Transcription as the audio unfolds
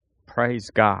Praise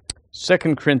God. 2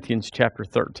 Corinthians chapter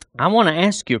 13. I want to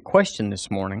ask you a question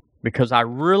this morning because I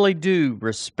really do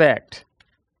respect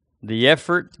the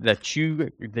effort that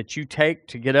you take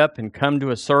to get up and come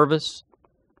to a service.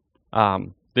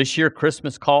 This year,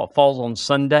 Christmas falls on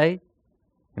Sunday,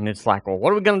 and it's like, well,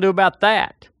 what are we going to do about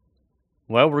that?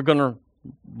 Well, we're going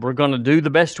to do the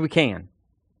best we can,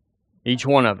 each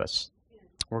one of us.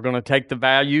 We're going to take the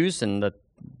values and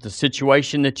the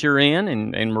situation that you're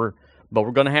in, but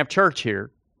we're going to have church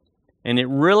here. And it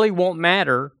really won't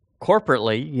matter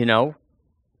corporately, you know.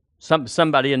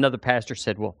 Another pastor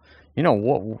said, well, you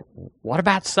know, what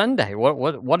about Sunday?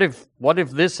 What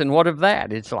if this and what if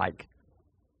that? It's like,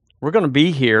 we're going to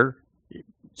be here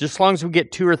just as long as we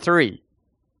get 2 or 3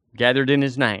 gathered in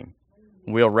His name.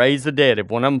 We'll raise the dead. If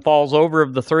one of them falls over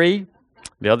of the 3,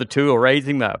 the other 2 will raise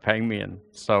him up. Amen.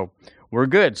 So we're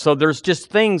good. So there's just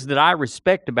things that I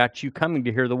respect about you coming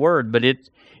to hear the word, but it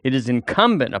is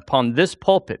incumbent upon this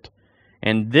pulpit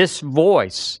and this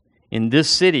voice in this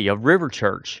city of River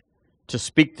Church to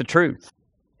speak the truth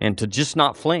and to just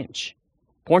not flinch.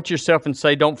 Point to yourself and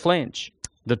say, don't flinch.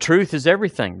 The truth is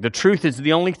everything. The truth is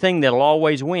the only thing that'll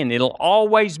always win. It'll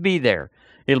always be there.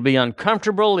 It'll be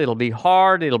uncomfortable. It'll be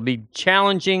hard. It'll be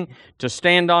challenging to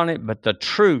stand on it, but the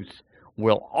truth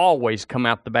will always come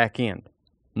out the back end.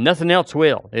 Nothing else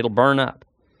will. It'll burn up.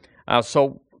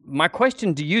 So my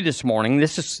question to you this morning,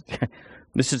 this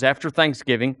is after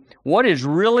Thanksgiving. What is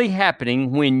really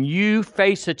happening when you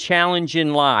face a challenge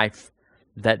in life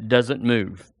that doesn't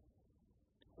move?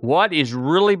 What is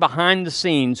really behind the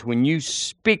scenes when you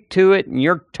speak to it and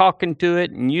you're talking to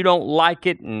it and you don't like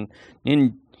it and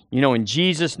in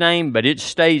Jesus' name, but it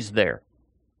stays there?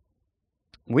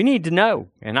 We need to know.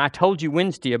 And I told you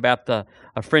Wednesday about a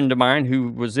friend of mine who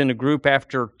was in a group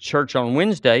after church on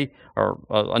Wednesday, or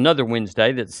another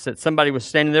Wednesday, that said somebody was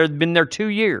standing there, had been there 2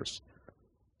 years,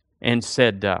 and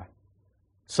said,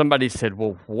 somebody said,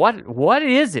 well, what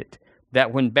is it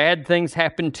that when bad things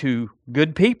happen to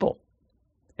good people?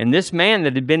 And this man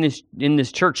that had been in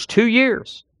this church 2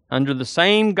 years, under the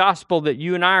same gospel that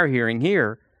you and I are hearing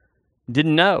here,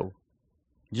 didn't know.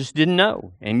 Just didn't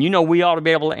know. And you know we ought to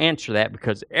be able to answer that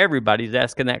because everybody's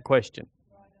asking that question.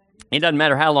 It doesn't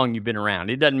matter how long you've been around.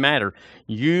 It doesn't matter.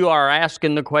 You are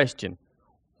asking the question,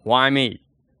 why me?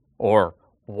 Or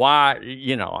why,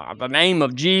 the name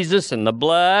of Jesus and the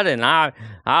blood, and I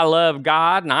love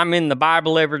God, and I'm in the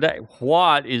Bible every day.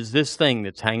 What is this thing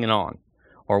that's hanging on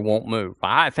or won't move?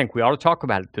 I think we ought to talk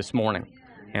about it this morning.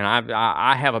 And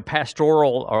I have a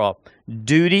pastoral or a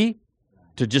duty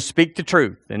to just speak the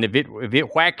truth. And if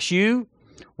it whacks you,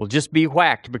 well, just be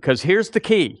whacked. Because here's the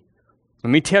key. Let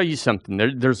me tell you something.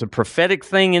 There's a prophetic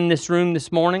thing in this room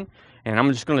this morning, and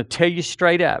I'm just going to tell you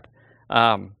straight up.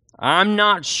 I'm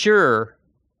not sure.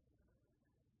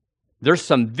 There's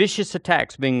some vicious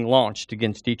attacks being launched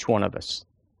against each one of us.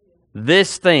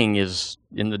 This thing is,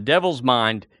 in the devil's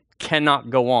mind, cannot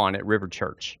go on at River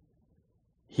Church.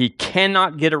 He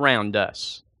cannot get around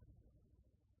us.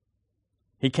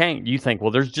 He can't. You think, well,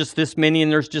 there's just this many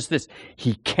and there's just this.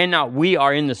 He cannot. We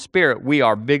are in the Spirit. We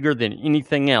are bigger than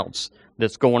anything else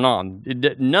that's going on.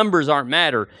 Numbers aren't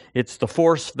matter. It's the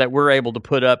force that we're able to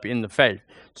put up in the faith.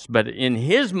 But in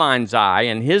his mind's eye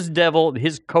and his devil,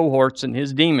 his cohorts and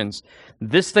his demons,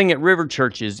 this thing at River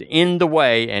Church is in the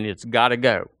way and it's got to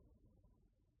go.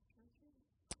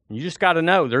 You just got to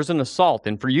know there's an assault.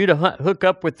 And for you to hook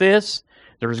up with this,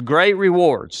 there's great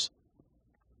rewards.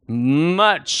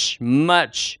 Much,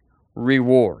 much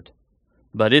reward.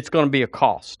 But it's going to be a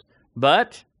cost.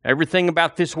 But everything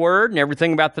about this word and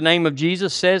everything about the name of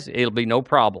Jesus says it'll be no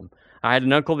problem. I had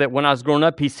an uncle that when I was growing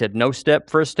up, he said, no step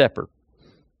for a stepper.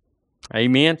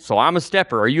 Amen. So I'm a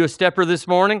stepper. Are you a stepper this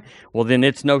morning? Well, then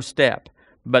it's no step.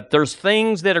 But there's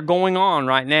things that are going on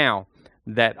right now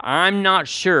that I'm not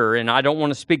sure, and I don't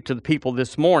want to speak to the people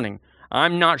this morning,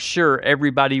 I'm not sure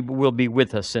everybody will be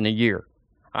with us in a year.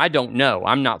 I don't know.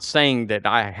 I'm not saying that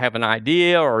I have an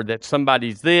idea or that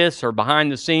somebody's this or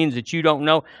behind the scenes that you don't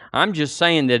know. I'm just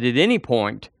saying that at any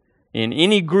point, in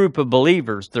any group of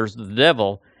believers, there's the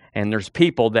devil and there's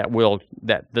people that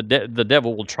the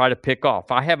devil will try to pick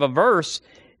off. I have a verse.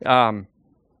 Where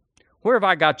have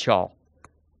I got y'all?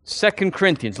 2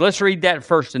 Corinthians. Let's read that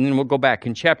first and then we'll go back.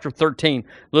 In chapter 13,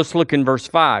 let's look in verse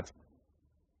 5.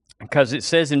 Because it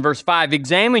says in verse 5,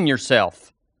 examine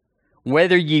yourself,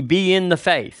 whether ye be in the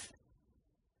faith.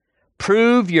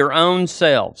 Prove your own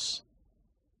selves.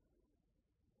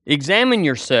 Examine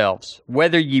yourselves,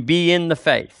 whether ye be in the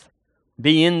faith.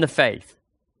 Be in the faith.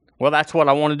 Well, that's what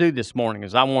I want to do this morning,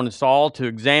 is I want us all to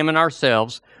examine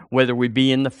ourselves, whether we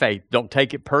be in the faith. Don't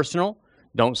take it personal.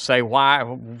 Don't say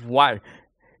why,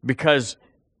 because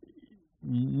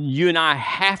you and I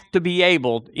have to be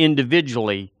able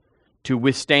individually to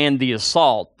withstand the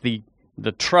assault, the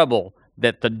trouble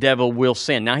that the devil will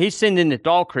send. Now, he's sending it to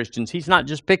all Christians. He's not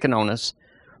just picking on us,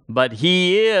 but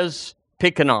he is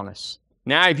picking on us.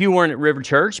 Now, if you weren't at River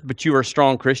Church, but you are a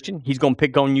strong Christian, he's going to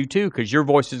pick on you too, because your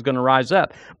voice is going to rise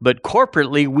up. But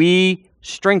corporately, we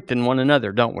strengthen one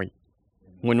another, don't we?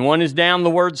 When one is down, the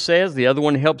Word says, the other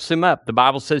one helps him up. The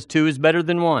Bible says 2 is better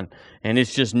than 1. And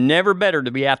it's just never better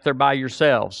to be out there by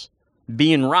yourselves.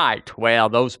 Being right, well,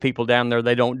 those people down there,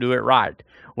 they don't do it right.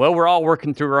 Well, we're all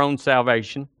working through our own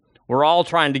salvation. We're all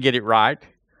trying to get it right.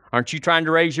 Aren't you trying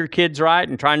to raise your kids right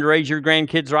and trying to raise your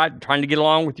grandkids right and trying to get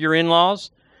along with your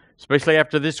in-laws? Especially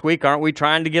after this week, aren't we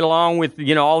trying to get along with,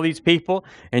 all these people?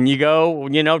 And you go,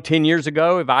 10 years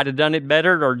ago, if I'd have done it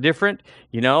better or different,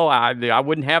 I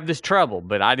wouldn't have this trouble,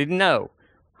 but I didn't know.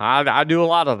 I do a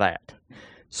lot of that.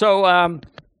 So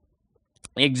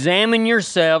examine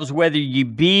yourselves whether you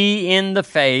be in the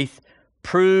faith,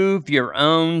 prove your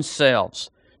own selves.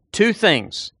 Two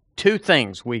things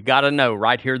we got to know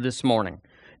right here this morning.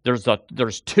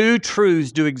 There's 2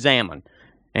 truths to examine.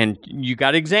 And you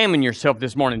got to examine yourself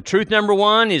this morning. Truth number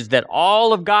 1 is that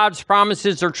all of God's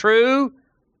promises are true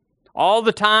all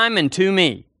the time and to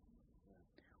me.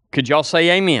 Could y'all say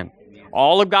amen?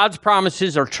 All of God's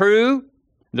promises are true.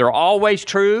 They're always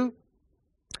true.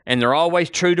 And they're always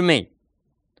true to me.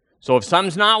 So if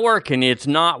something's not working, it's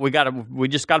not, we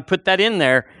just got to put that in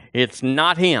there. It's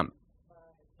not Him.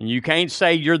 And you can't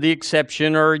say you're the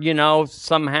exception or,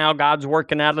 somehow God's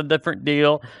working out a different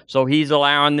deal, so He's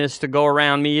allowing this to go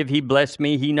around me. If He bless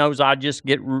me, He knows I just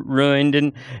get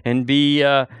ruined and be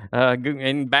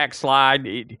and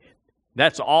backslide.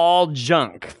 That's all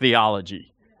junk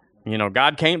theology.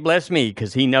 God can't bless me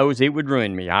because He knows it would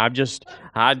ruin me.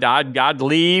 I'd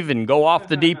leave and go off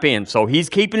the deep end. So He's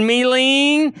keeping me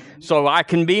lean so I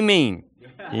can be mean.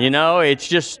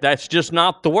 That's just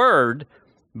not the Word.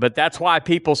 But that's why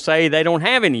people say they don't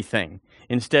have anything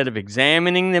instead of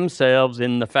examining themselves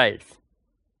in the faith.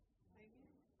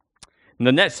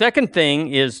 And the second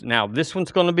thing is, now this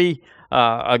one's going to be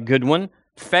a good one.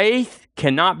 Faith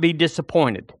cannot be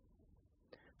disappointed.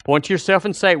 Point to yourself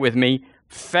and say it with me.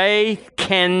 Faith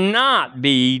cannot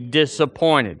be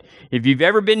disappointed. If you've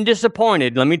ever been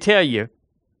disappointed, let me tell you,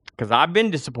 because I've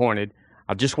been disappointed,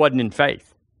 I just wasn't in faith.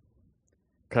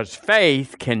 Because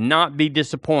faith cannot be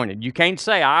disappointed. You can't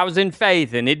say, I was in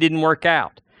faith and it didn't work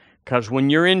out. Because when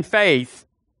you're in faith,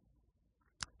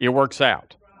 it works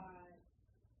out.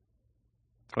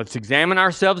 Let's examine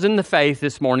ourselves in the faith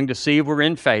this morning to see if we're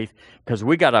in faith. Because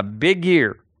we got a big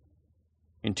year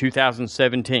in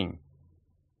 2017.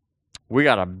 We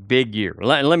got a big year.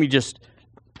 Let me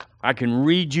I can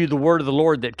read you the word of the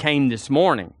Lord that came this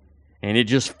morning. And it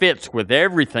just fits with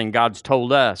everything God's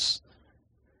told us.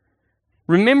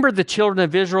 Remember the children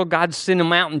of Israel, God sent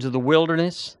them out into the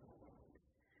wilderness?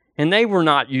 And they were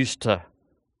not used to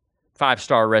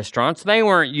 5-star restaurants. They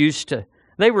weren't used to,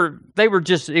 they were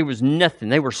just, it was nothing.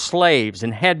 They were slaves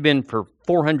and had been for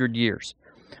 400 years.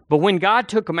 But when God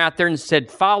took them out there and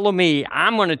said, follow me,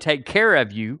 I'm going to take care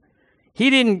of you.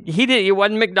 It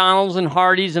wasn't McDonald's and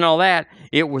Hardee's and all that.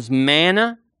 It was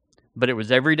manna, but it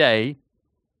was every day.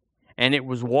 And it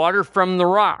was water from the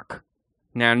rock.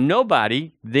 Now,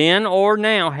 nobody then or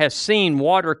now has seen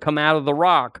water come out of the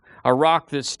rock, a rock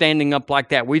that's standing up like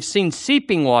that. We've seen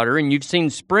seeping water, and you've seen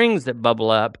springs that bubble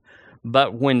up,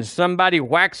 but when somebody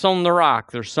whacks on the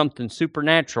rock, there's something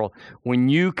supernatural. When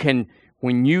you can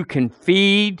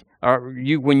feed,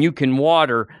 when you can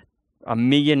water 1.5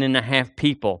 million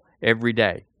people every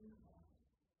day.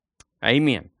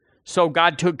 Amen. So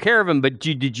God took care of them, but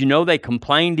did you know they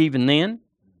complained even then?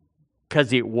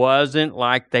 Because it wasn't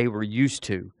like they were used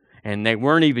to. And they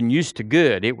weren't even used to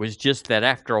good. It was just that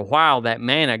after a while, that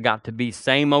manna got to be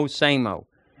same old, same old.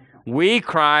 We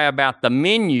cry about the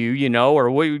menu,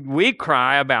 or we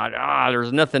cry about,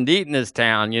 there's nothing to eat in this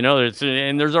town,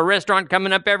 and there's a restaurant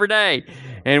coming up every day.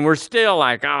 And we're still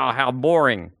like, how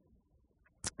boring.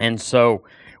 And so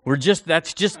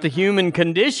that's just the human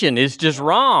condition. It's just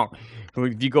wrong.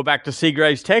 If you go back to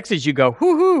Seagraves, Texas, you go,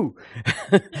 whoo-hoo.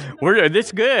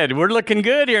 This good. We're looking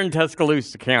good here in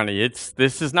Tuscaloosa County.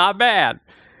 This is not bad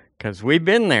because we've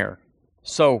been there.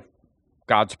 So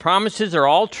God's promises are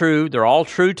all true. They're all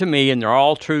true to me, and they're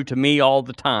all true to me all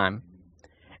the time.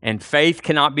 And faith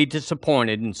cannot be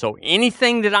disappointed. And so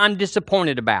anything that I'm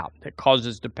disappointed about that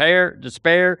causes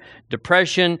despair,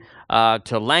 depression,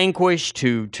 to languish,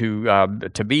 to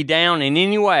be down in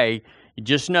any way, you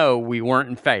just know we weren't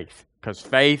in faith. Because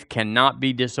faith cannot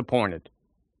be disappointed.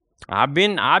 I've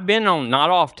been on,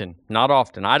 not often.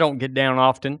 I don't get down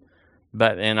often,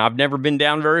 And I've never been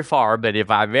down very far, but if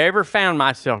I've ever found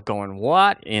myself going,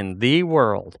 what in the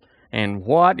world and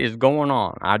what is going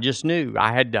on? I just knew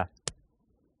I had to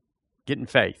get in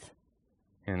faith.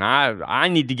 And I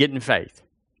need to get in faith.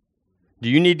 Do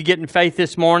you need to get in faith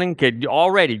this morning?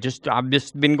 I've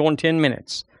just been going 10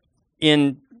 minutes.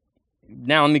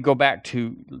 Now let me go back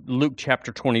to Luke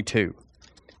chapter 22.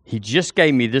 He just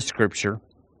gave me this scripture,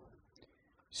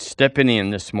 stepping in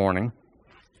this morning.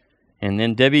 And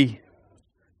then Debbie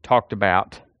talked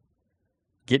about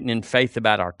getting in faith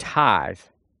about our tithe.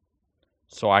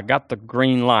 So I got the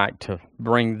green light to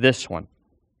bring this one.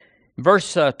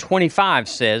 Verse 25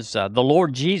 says, the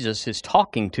Lord Jesus is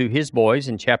talking to his boys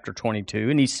in chapter 22,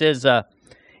 and he says,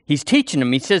 he's teaching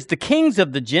them, he says, the kings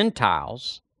of the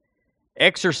Gentiles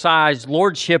exercise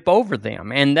lordship over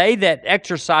them, and they that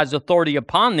exercise authority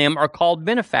upon them are called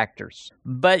benefactors.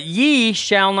 But ye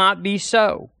shall not be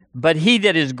so. But he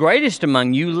that is greatest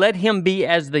among you, let him be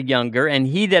as the younger, and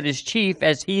he that is chief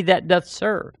as he that doth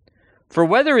serve. For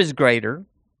whether is greater,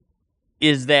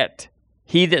 is that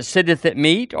he that sitteth at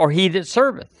meat, or he that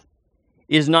serveth?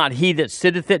 Is not he that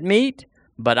sitteth at meat?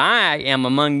 But I am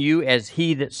among you as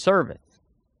he that serveth.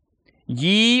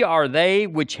 Ye are they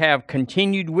which have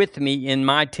continued with me in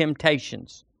my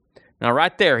temptations. Now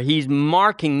right there, he's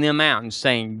marking them out and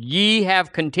saying, ye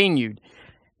have continued.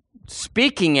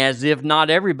 Speaking as if not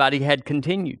everybody had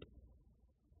continued.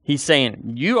 He's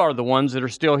saying, you are the ones that are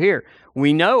still here.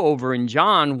 We know over in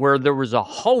John where there was a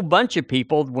whole bunch of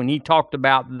people when he talked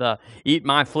about the eat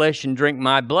my flesh and drink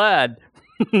my blood.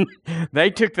 They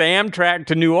took the Amtrak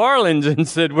to New Orleans and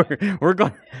said, we're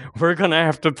going to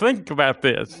have to think about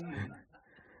this.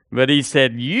 But he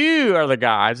said, you are the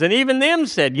guys. And even them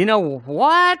said, you know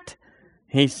what?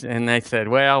 And they said,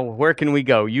 well, where can we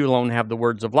go? You alone have the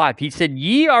words of life. He said,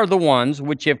 ye are the ones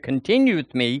which have continued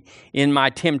with me in my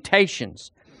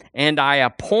temptations, and I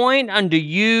appoint unto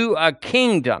you a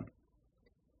kingdom.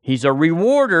 He's a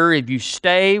rewarder if you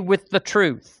stay with the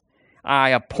truth. I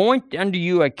appoint unto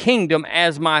you a kingdom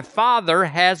as my Father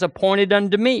has appointed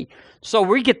unto me. So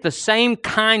we get the same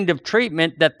kind of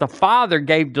treatment that the Father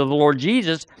gave to the Lord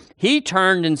Jesus. He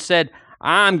turned and said,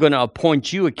 I'm going to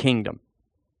appoint you a kingdom.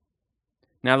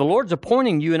 Now, the Lord's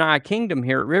appointing you and I a kingdom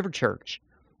here at River Church.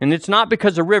 And it's not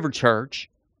because of River Church,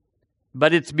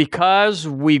 but it's because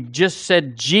we've just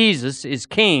said Jesus is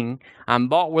King. I'm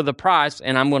bought with a price,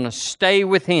 and I'm going to stay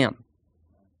with Him.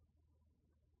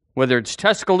 Whether it's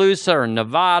Tuscaloosa or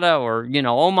Nevada or,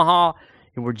 Omaha,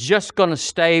 we're just going to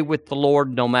stay with the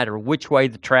Lord no matter which way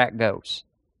the track goes.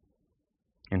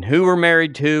 And who we're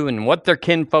married to and what their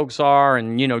kinfolks are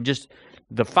and, just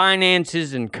the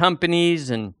finances and companies,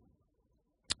 and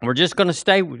we're going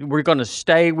to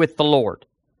stay with the Lord.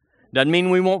 Doesn't mean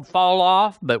we won't fall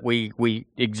off, but we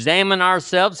examine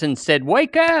ourselves and said,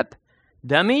 wake up,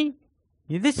 dummy.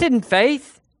 This isn't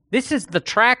faith. This is the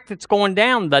track that's going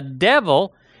down. The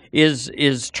devil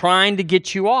is trying to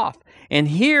get you off. And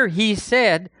here he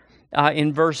said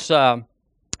in verse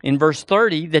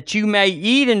 30, that you may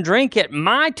eat and drink at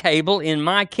my table in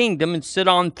my kingdom and sit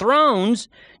on thrones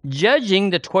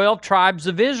judging the 12 tribes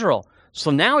of Israel. So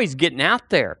now he's getting out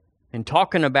there and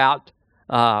talking about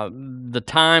the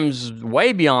times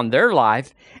way beyond their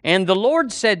life. And the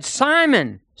Lord said,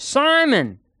 Simon,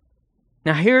 Simon.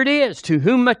 Now here it is. To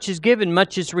whom much is given,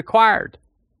 much is required.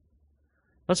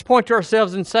 Let's point to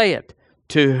ourselves and say it.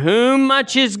 To whom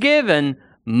much is given,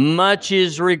 much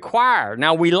is required.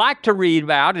 Now we like to read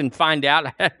about and find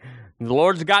out, the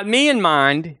Lord's got me in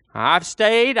mind. I've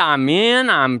stayed, I'm in,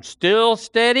 I'm still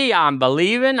steady, I'm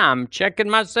believing, I'm checking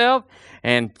myself,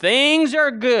 and things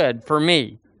are good for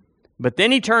me. But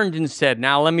then he turned and said,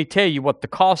 now let me tell you what the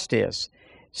cost is.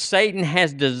 Satan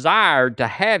has desired to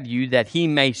have you that he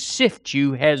may sift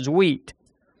you as wheat.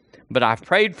 But I've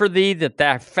prayed for thee that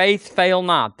thy faith fail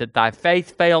not, that thy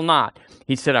faith fail not.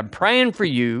 He said, I'm praying for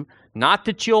you, not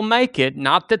that you'll make it,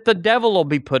 not that the devil will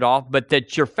be put off, but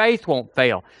that your faith won't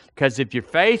fail. Because if your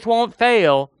faith won't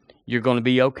fail, you're going to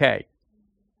be okay.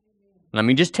 Let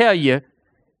me just tell you,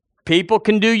 people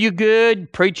can do you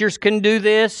good, preachers can do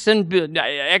this, and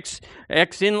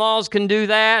ex-in-laws can do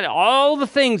that. All the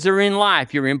things are in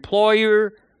life, your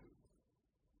employer.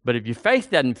 But if your faith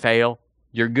doesn't fail,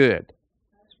 you're good.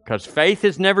 Because faith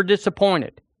is never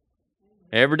disappointed.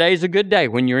 Every day is a good day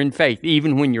when you're in faith,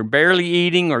 even when you're barely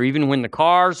eating or even when the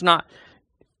car's not.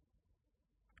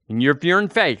 And if you're in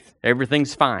faith,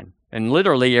 everything's fine. And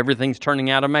literally, everything's turning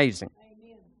out amazing.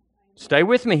 Amen. Stay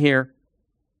with me here,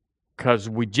 because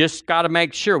we just got to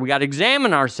make sure, we got to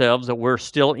examine ourselves that we're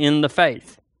still in the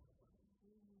faith.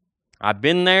 I've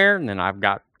been there, and then I've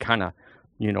got kind of,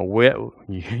 you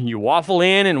waffle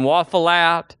in and waffle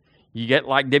out. You get,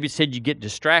 like Debbie said, you get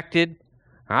distracted.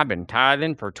 I've been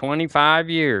tithing for 25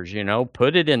 years,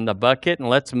 put it in the bucket and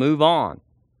let's move on.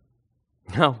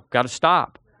 No, got to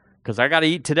stop, because I got to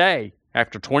eat today.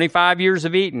 After 25 years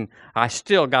of eating, I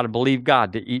still got to believe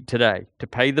God to eat today, to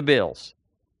pay the bills.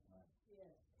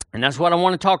 And that's what I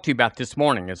want to talk to you about this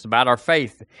morning. It's about our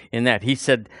faith in that. He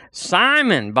said,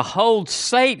 Simon, behold,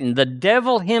 Satan, the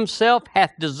devil himself,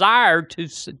 hath desired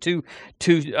to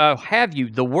have you.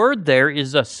 The word there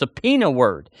is a subpoena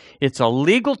word. It's a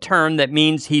legal term that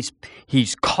means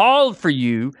he's called for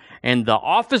you, and the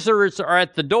officers are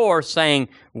at the door saying,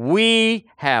 we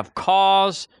have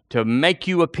cause to make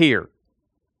you appear.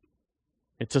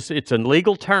 It's a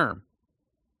legal term.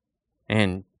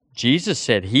 And Jesus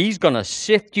said he's going to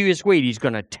sift you as wheat. He's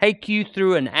going to take you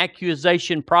through an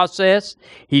accusation process.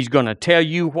 He's going to tell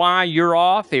you why you're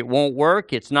off. It won't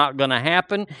work. It's not going to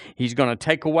happen. He's going to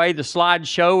take away the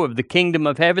slideshow of the kingdom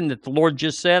of heaven that the Lord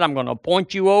just said, I'm going to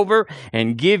appoint you over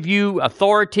and give you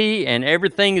authority, and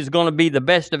everything is going to be the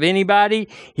best of anybody.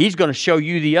 He's going to show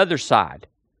you the other side.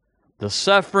 The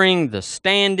suffering, the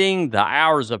standing, the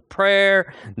hours of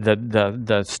prayer,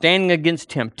 the standing against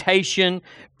temptation,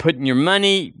 putting your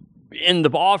money in the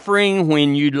offering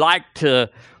when you'd like to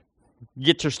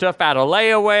get your stuff out of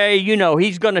layaway.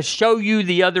 He's going to show you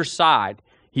the other side.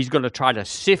 He's going to try to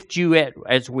sift you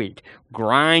as wheat,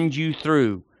 grind you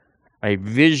through a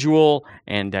visual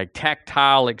and a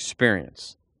tactile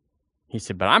experience. He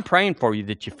said, but I'm praying for you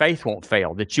that your faith won't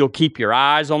fail, that you'll keep your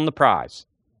eyes on the prize.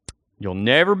 You'll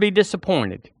never be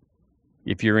disappointed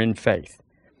if you're in faith.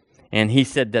 And he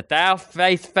said that thy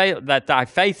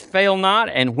faith fail not,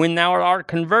 and when thou art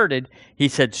converted, he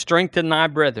said, strengthen thy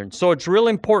brethren. So it's real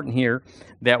important here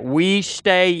that we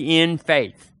stay in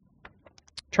faith.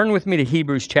 Turn with me to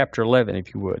Hebrews chapter 11,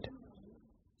 if you would.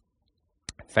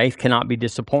 Faith cannot be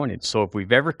disappointed. So if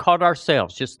we've ever caught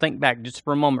ourselves, just think back just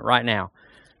for a moment right now.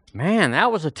 Man,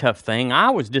 that was a tough thing.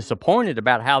 I was disappointed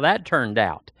about how that turned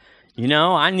out.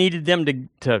 I needed them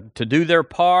to do their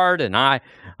part, and I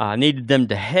needed them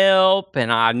to help,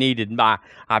 and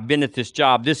I've been at this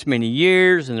job this many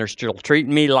years, and they're still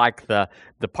treating me like the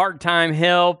part-time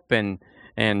help, and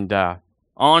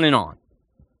on and on.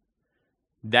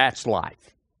 That's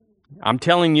life. I'm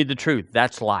telling you the truth.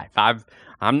 That's life.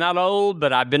 I'm not old,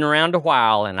 but I've been around a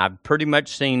while, and I've pretty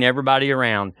much seen everybody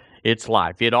around. It's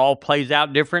life. It all plays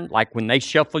out different. Like when they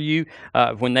shuffle you,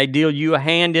 when they deal you a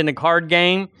hand in a card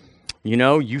game,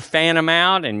 you fan them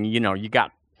out, and you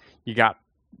got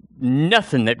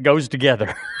nothing that goes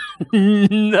together.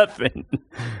 Nothing.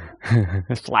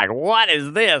 It's like, what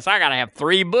is this? I got to have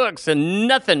 3 books and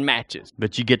nothing matches.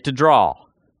 But you get to draw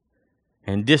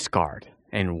and discard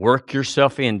and work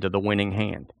yourself into the winning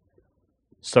hand,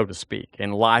 so to speak.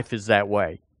 And life is that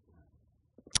way.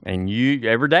 And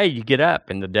every day you get up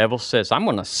and the devil says, I'm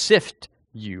going to sift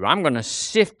you. I'm going to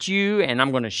sift you, and I'm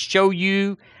going to show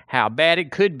you how bad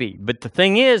it could be. But the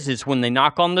thing is when they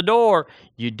knock on the door,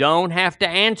 you don't have to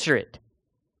answer it.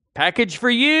 Package for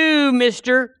you,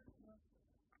 mister.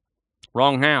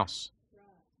 Wrong house.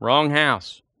 Wrong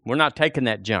house. We're not taking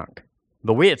that junk.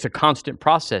 But it's a constant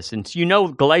process. And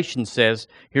Galatians says,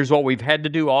 here's what we've had to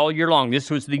do all year long. This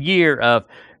was the year of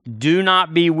do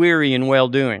not be weary in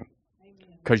well-doing,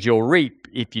 because you'll reap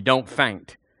if you don't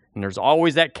faint. And there's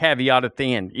always that caveat at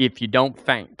the end, if you don't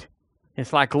faint.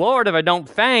 It's like, Lord, if I don't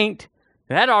faint,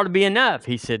 that ought to be enough.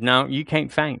 He said, no, you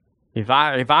can't faint. If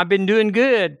I've been doing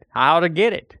good, I ought to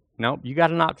get it. No, you got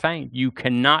to not faint. You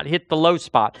cannot hit the low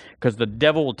spot, because the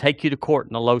devil will take you to court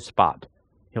in the low spot.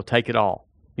 He'll take it all.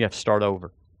 You have to start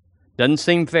over. Doesn't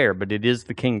seem fair, but it is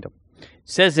the kingdom. It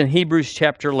says in Hebrews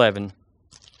chapter 11,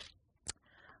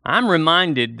 I'm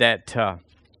reminded that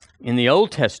in the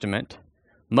Old Testament,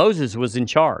 Moses was in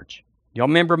charge. Y'all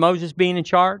remember Moses being in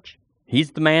charge?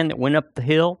 He's the man that went up the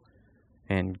hill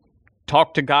and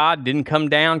talked to God, didn't come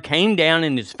down, came down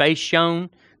and his face shone.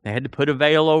 They had to put a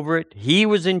veil over it. He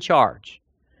was in charge.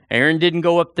 Aaron didn't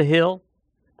go up the hill.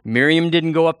 Miriam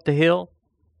didn't go up the hill.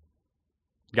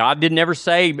 God didn't ever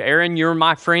say, Aaron, you're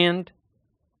my friend.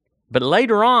 But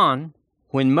later on,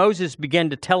 when Moses began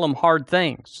to tell them hard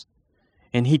things,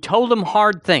 and he told them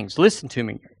hard things, listen to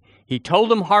me, he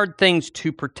told them hard things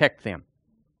to protect them.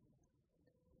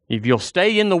 If you'll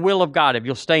stay in the will of God, if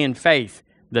you'll stay in faith,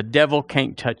 the devil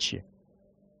can't touch you.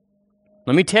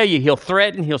 Let me tell you, he'll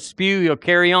threaten, he'll spew, he'll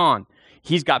carry on.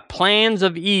 He's got plans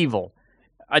of evil,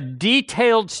 a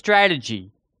detailed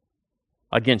strategy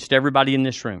against everybody in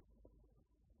this room.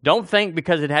 Don't think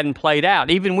because it hadn't played out.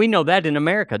 Even we know that in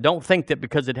America. Don't think that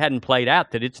because it hadn't played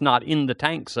out that it's not in the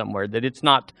tank somewhere, that it's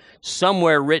not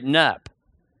somewhere written up.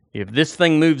 If this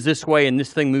thing moves this way and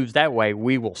this thing moves that way,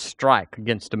 we will strike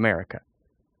against America.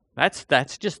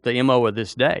 That's just the MO of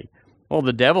this day. Well,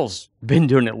 the devil's been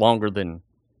doing it longer than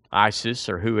ISIS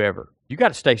or whoever. You got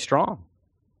to stay strong.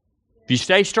 If you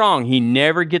stay strong, he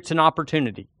never gets an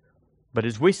opportunity. But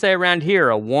as we say around here,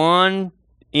 a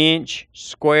 1-inch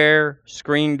square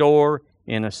screen door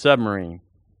in a submarine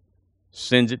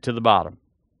sends it to the bottom.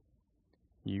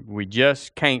 We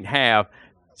just can't have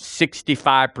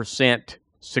 65%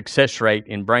 success rate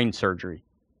in brain surgery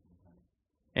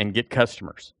and get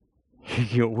customers.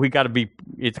 It's got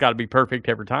to be perfect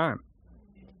every time.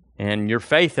 And your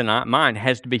faith and mine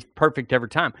has to be perfect every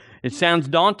time. It sounds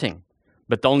daunting,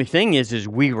 but the only thing is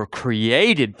we were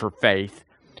created for faith.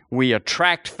 We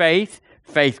attract faith.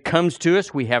 Faith comes to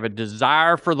us. We have a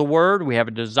desire for the Word. We have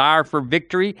a desire for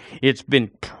victory. It's been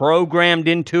programmed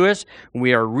into us.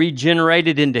 We are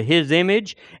regenerated into His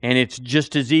image, and it's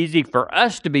just as easy for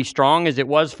us to be strong as it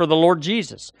was for the Lord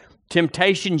Jesus.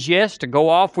 Temptations, yes, to go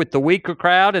off with the weaker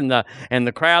crowd and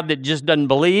the crowd that just doesn't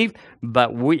believe,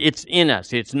 but it's in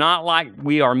us. It's not like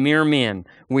we are mere men.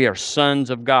 We are sons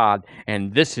of God,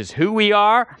 and this is who we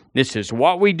are. This is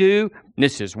what we do.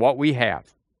 This is what we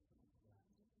have.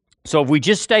 So if we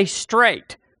just stay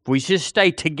straight, if we just stay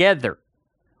together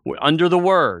under the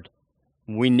Word,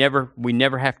 we never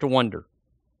have to wonder,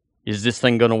 is this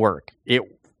thing going to work?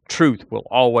 Truth will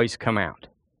always come out.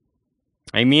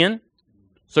 Amen?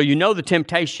 So you know the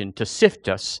temptation to sift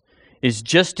us is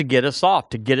just to get us off,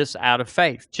 to get us out of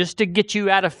faith, just to get you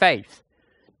out of faith,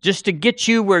 just to get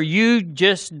you where you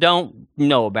just don't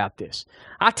know about this.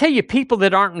 I tell you, people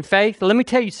that aren't in faith, let me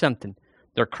tell you something,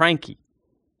 they're cranky.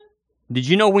 Did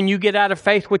you know when you get out of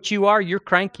faith what you are? You're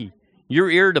cranky.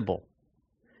 You're irritable.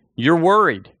 You're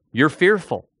worried. You're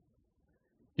fearful.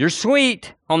 You're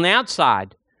sweet on the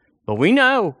outside, but we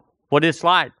know what it's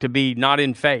like to be not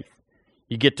in faith.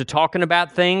 You get to talking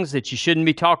about things that you shouldn't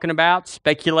be talking about,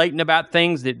 speculating about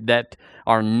things that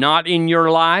are not in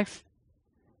your life.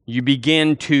 You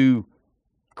begin to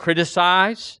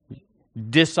criticize,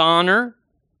 dishonor.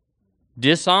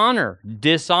 It's on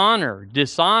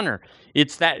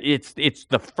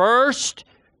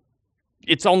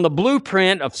the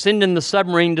blueprint of sending the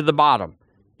submarine to the bottom,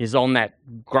 is on that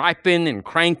griping and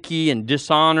cranky and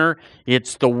dishonor.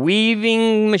 It's the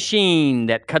weaving machine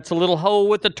that cuts a little hole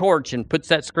with a torch and puts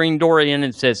that screen door in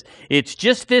and says, it's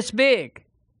just this big.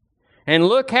 And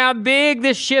look how big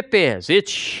this ship is.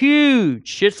 It's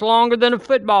huge. It's longer than a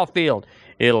football field.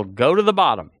 It'll go to the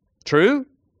bottom. True?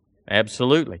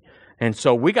 Absolutely. And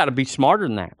so we got to be smarter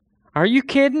than that. Are you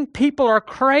kidding? People are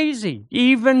crazy.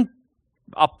 Even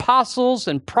apostles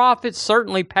and prophets,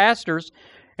 certainly pastors,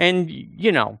 and,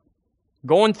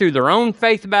 going through their own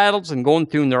faith battles and going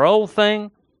through their own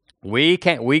thing.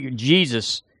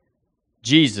 Jesus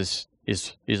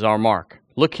is our mark.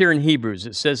 Look here in Hebrews.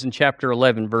 It says in chapter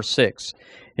 11, verse 6.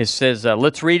 It says,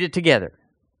 let's read it together.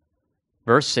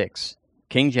 Verse 6,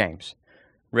 King James.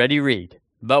 Ready, read.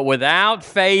 But without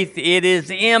faith it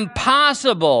is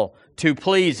impossible to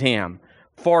please Him.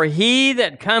 For he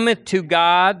that cometh to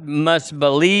God must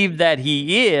believe that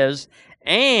He is,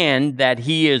 and that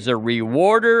He is a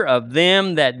rewarder of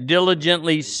them that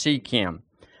diligently seek Him.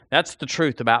 That's the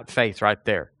truth about faith right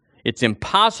there. It's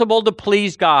impossible to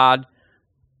please God,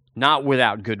 not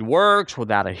without good works,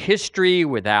 without a history,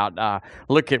 without,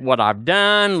 look at what I've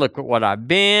done, look at what I've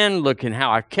been, look at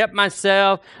how I've kept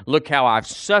myself, look how I've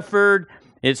suffered.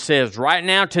 It says right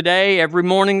now, today, every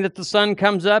morning that the sun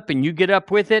comes up and you get up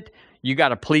with it, you got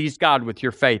to please God with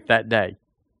your faith that day.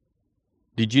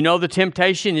 Did you know the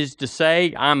temptation is to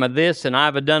say, I'm a this and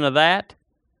I've a done of that?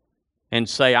 And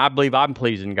say, I believe I'm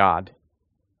pleasing God.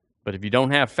 But if you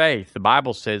don't have faith, the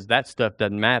Bible says that stuff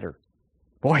doesn't matter.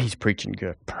 Boy, he's preaching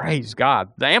good. Praise God.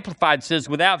 The Amplified says,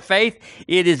 without faith,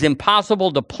 it is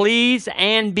impossible to please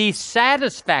and be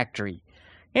satisfactory.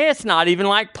 It's not even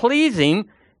like pleasing.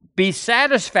 Be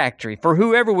satisfactory. For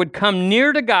whoever would come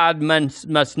near to God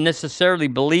must necessarily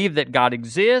believe that God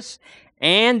exists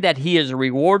and that He is a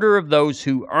rewarder of those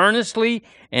who earnestly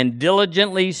and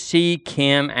diligently seek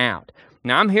Him out.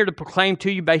 Now, I'm here to proclaim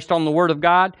to you, based on the Word of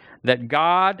God, that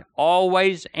God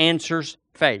always answers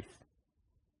faith.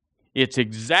 It's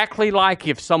exactly like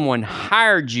if someone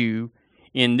hired you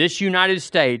in this United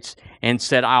States and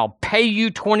said, I'll pay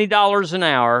you $20 an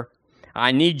hour.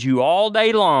 I need you all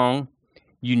day long.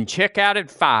 You can check out at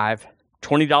 5,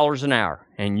 $20 an hour.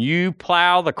 And you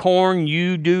plow the corn,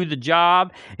 you do the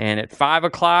job, and at 5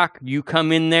 o'clock, you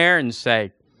come in there and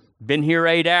say, been here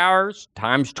 8 hours,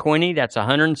 times 20, that's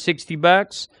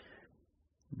 $160.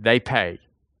 They pay.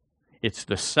 It's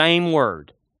the same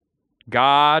word.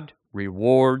 God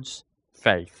rewards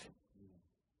faith.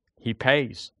 He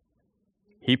pays.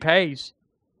 He pays.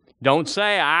 Don't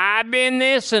say, I've been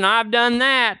this and I've done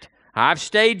that. I've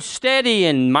stayed steady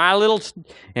in my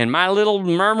little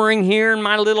murmuring here and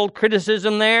my little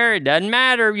criticism there. It doesn't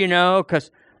matter, because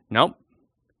nope.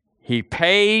 He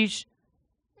pays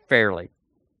fairly.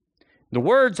 The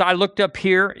words I looked up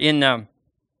here in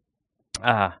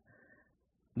the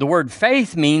word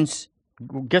faith means,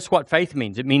 guess what faith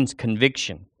means? It means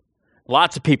conviction.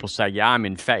 Lots of people say, yeah, I'm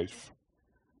in faith.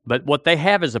 But what they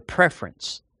have is a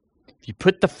preference. If you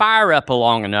put the fire up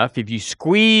long enough, if you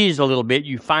squeeze a little bit,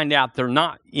 you find out they're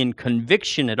not in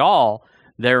conviction at all.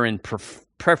 They're in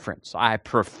preference. I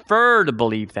prefer to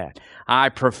believe that. I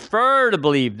prefer to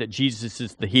believe that Jesus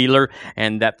is the healer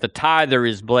and that the tither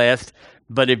is blessed.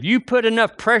 But if you put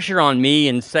enough pressure on me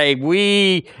and say,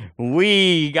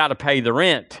 we got to pay the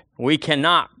rent, we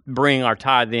cannot bring our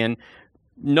tithe in,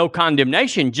 no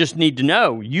condemnation, just need to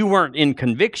know you weren't in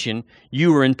conviction,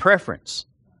 you were in preference.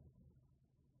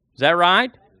 Is that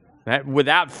right?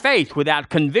 Without faith, without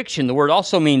conviction. The word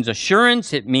also means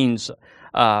assurance. It means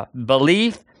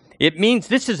belief. It means,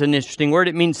 this is an interesting word,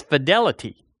 it means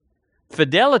fidelity.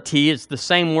 Fidelity is the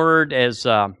same word as,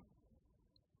 I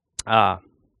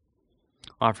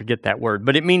forget that word,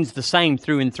 but it means the same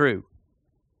through and through.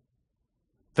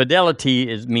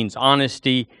 Fidelity means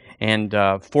honesty and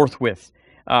forthwith.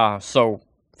 So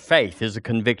faith is a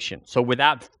conviction. So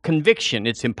without conviction,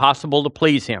 it's impossible to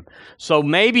please Him. So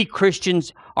maybe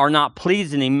Christians are not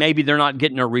pleasing Him. Maybe they're not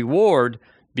getting a reward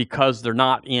because they're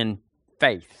not in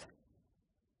faith.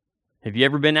 Have you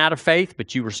ever been out of faith,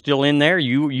 but you were still in there?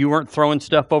 You weren't throwing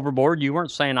stuff overboard. You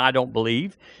weren't saying, I don't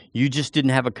believe. You just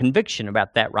didn't have a conviction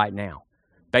about that right now,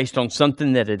 based on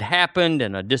something that had happened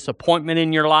and a disappointment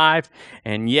in your life,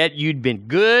 and yet you'd been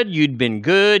good.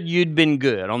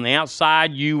 On the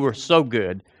outside, you were so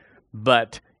good,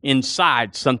 but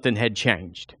inside, something had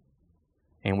changed.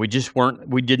 And we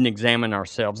didn't examine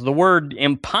ourselves. The word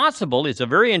impossible is a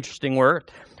very interesting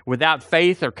word. Without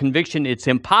faith or conviction, it's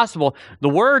impossible. The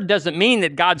word doesn't mean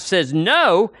that God says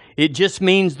no. It just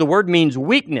means, the word means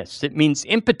weakness. It means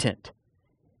impotent.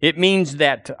 It means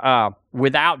that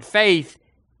without faith,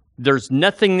 there's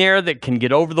nothing there that can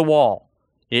get over the wall.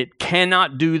 It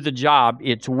cannot do the job.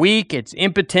 It's weak. It's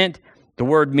impotent. The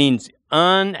word means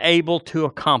unable to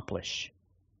accomplish.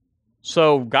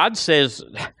 So God says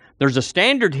there's a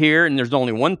standard here, and there's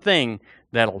only one thing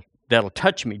that'll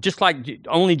touch me. Just like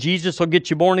only Jesus will get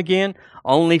you born again,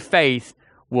 only faith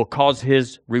will cause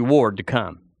His reward to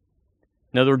come.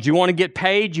 In other words, you want to get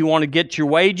paid, you want to get your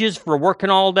wages for working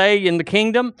all day in the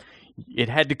kingdom, it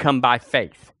had to come by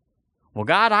faith. Well,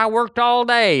 God, I worked all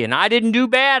day and I didn't do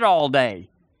bad all day.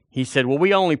 He said, well,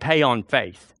 we only pay on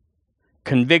faith.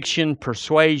 Conviction,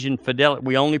 persuasion, fidelity,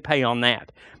 we only pay on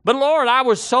that. But Lord, I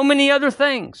was so many other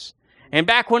things. And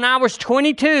back when I was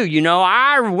 22,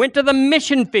 I went to the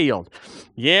mission field.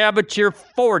 Yeah, but you're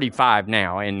 45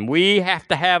 now, and we have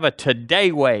to have a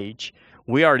today wage.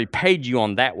 We already paid you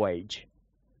on that wage,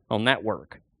 on that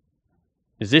work.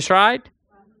 Is this right?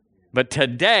 But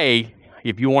today,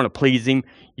 if you want to please Him,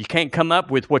 you can't come up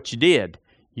with what you did.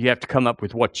 You have to come up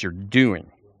with what you're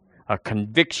doing. A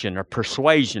conviction, a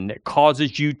persuasion that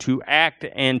causes you to act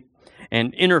and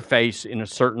interface in a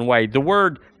certain way. The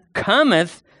word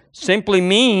cometh simply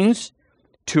means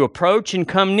to approach and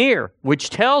come near, which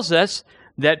tells us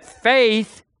that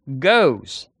faith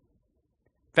goes.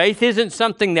 Faith isn't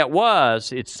something that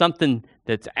was, it's something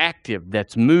that's active,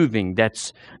 that's moving,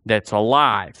 that's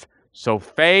alive. So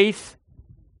faith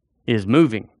is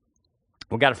moving.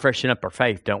 We've got to freshen up our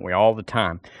faith, don't we, all the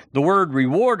time. The word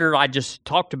rewarder, I just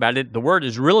talked about it. The word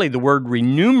is really the word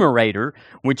remunerator,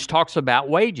 which talks about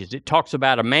wages. It talks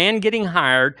about a man getting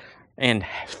hired and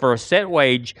for a set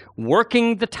wage,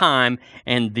 working the time,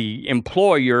 and the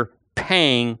employer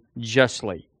paying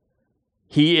justly.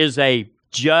 He is a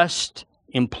just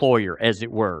employer, as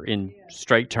it were, in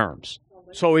straight terms.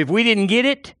 So if we didn't get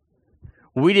it,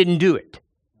 we didn't do it.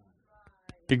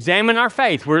 Examine our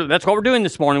faith. That's what we're doing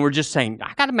this morning. We're just saying,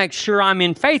 I got to make sure I'm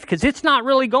in faith because it's not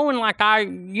really going like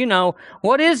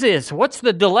what is this? What's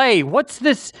the delay? What's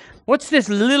this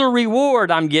little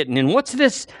reward I'm getting? And what's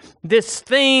this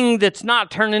thing that's not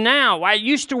turning out? I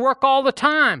used to work all the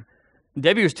time.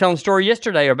 Debbie was telling a story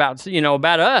yesterday about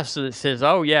us that says,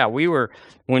 oh yeah,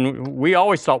 we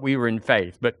always thought we were in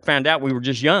faith, but found out we were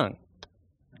just young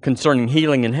concerning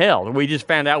healing and health. We just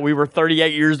found out we were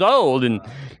 38 years old and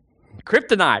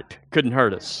kryptonite couldn't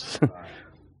hurt us.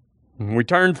 We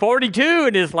turned 42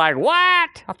 and it's like,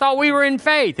 what? I thought we were in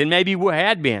faith, and maybe we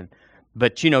had been.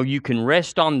 But, you can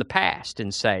rest on the past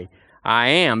and say, I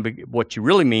am, but what you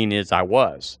really mean is I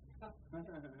was.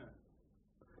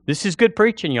 This is good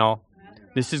preaching, y'all.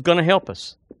 This is going to help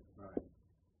us.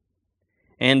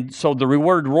 And so the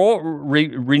word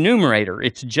remunerator,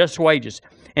 it's just wages.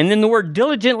 And then the word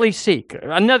diligently seek.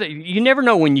 You never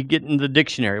know when you get in the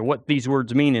dictionary what these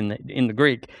words mean in the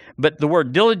Greek. But the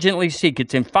word diligently seek,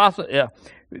 it's he's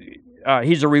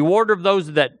a rewarder of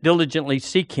those that diligently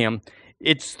seek him.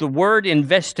 It's the word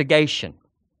investigation.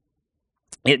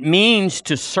 It means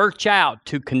to search out,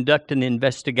 to conduct an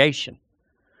investigation.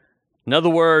 In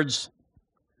other words,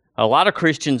 a lot of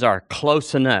Christians are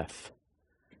close enough.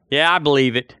 Yeah, I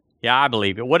believe it. Yeah, I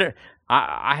believe it.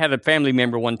 I had a family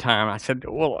member one time. I said,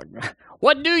 well,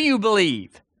 what do you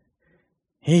believe?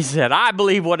 He said, I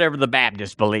believe whatever the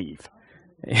Baptists believe.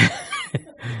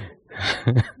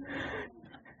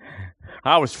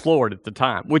 I was floored at the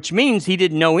time, which means he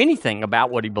didn't know anything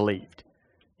about what he believed.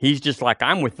 He's just like,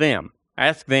 I'm with them.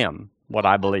 Ask them what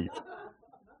I believe.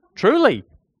 Truly.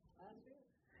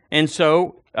 And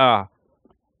so,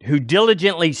 who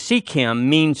diligently seek him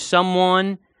means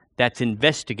someone that's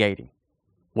investigating.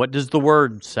 What does the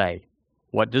word say?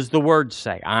 What does the word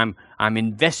say? I'm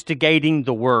investigating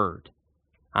the word.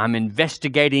 I'm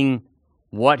investigating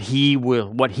what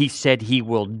he said he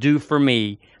will do for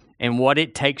me and what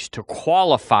it takes to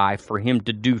qualify for him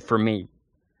to do for me.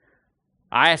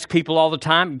 I ask people all the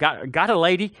time, got a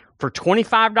lady, for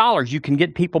 $25 you can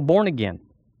get people born again.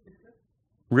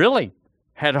 Really.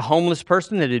 Had a homeless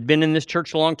person that had been in this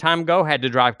church a long time ago, had to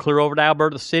drive clear over to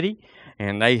Alberta City,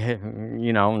 and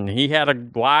he had a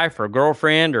wife or a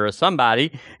girlfriend or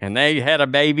somebody, and they had a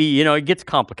baby. It gets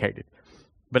complicated.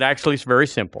 But actually, it's very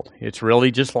simple. It's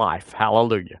really just life.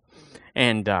 Hallelujah.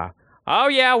 And, oh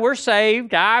yeah, we're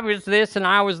saved. I was this and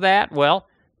I was that. Well,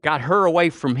 got her away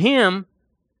from him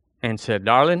and said,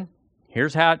 darling,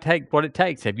 here's what it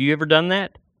takes. Have you ever done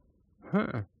that?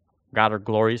 Got her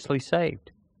gloriously saved.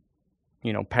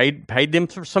 Paid them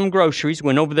for some groceries,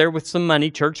 went over there with some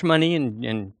money, church money,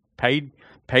 and paid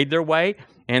their way.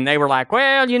 And they were like,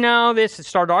 well, this, and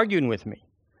started arguing with me.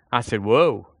 I said,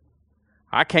 whoa,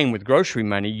 I came with grocery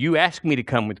money. You asked me to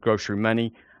come with grocery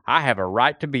money. I have a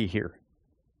right to be here.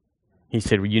 He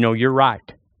said, well, you're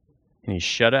right. And he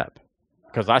shut up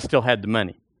because I still had the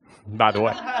money, by the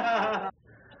way.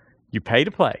 You pay to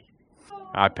play.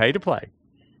 I pay to play.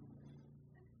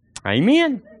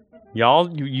 Amen.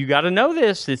 Y'all, you got to know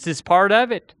this. This is part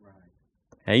of it.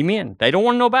 Amen. They don't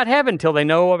want to know about heaven until they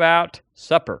know about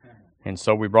supper. And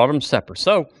so we brought them supper.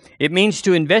 So it means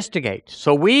to investigate.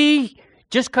 So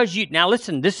now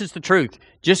listen, this is the truth.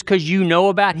 Just because you know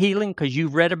about healing, because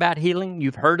you've read about healing,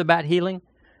 you've heard about healing,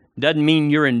 doesn't mean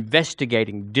you're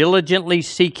investigating. Diligently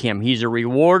seek him. He's a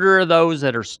rewarder of those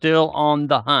that are still on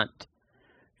the hunt.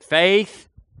 Faith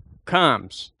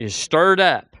is stirred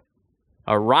up,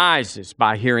 arises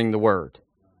by hearing the word.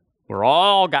 We're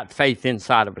all got faith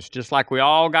inside of us, just like we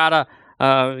all got a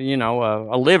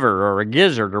liver or a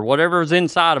gizzard or whatever's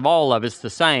inside of all of us the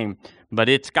same, but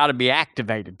it's got to be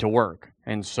activated to work.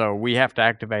 And so we have to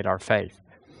activate our faith.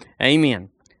 Amen.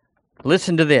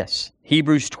 Listen to this,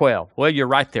 Hebrews 12. Well, you're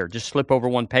right there. Just slip over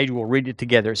one page. We'll read it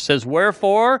together. It says,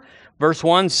 wherefore, verse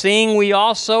 1, seeing we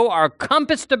also are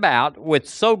compassed about with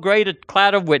so great a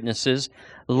cloud of witnesses,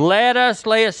 let us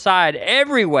lay aside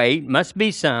every weight, must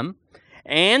be some,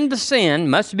 and the sin,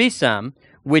 must be some,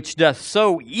 which doth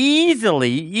so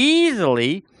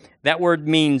easily, that word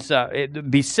means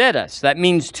beset us. That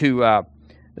means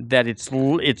that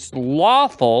it's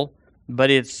lawful, but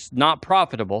it's not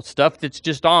profitable. Stuff that's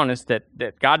just honest,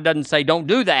 that God doesn't say, don't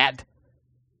do that,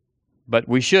 but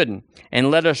we shouldn't.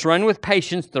 And let us run with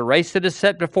patience the race that is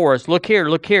set before us. Look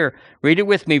here. Read it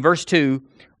with me, verse 2.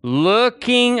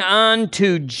 Looking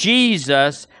unto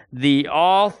Jesus, the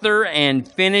author and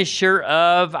finisher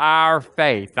of our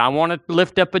faith. I want to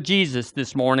lift up a Jesus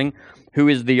this morning who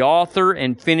is the author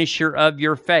and finisher of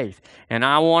your faith. And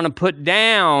I want to put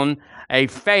down a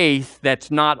faith that's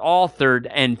not authored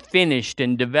and finished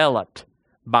and developed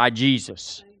by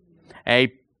Jesus.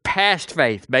 A past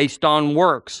faith based on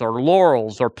works or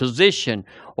laurels or position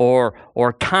or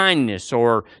kindness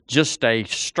or just a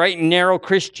straight and narrow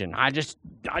Christian. I just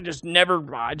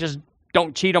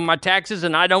don't cheat on my taxes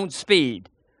and I don't speed.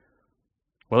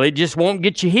 Well, it just won't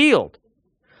get you healed.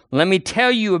 Let me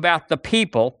tell you about the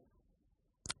people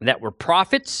that were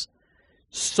prophets,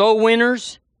 soul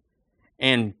winners,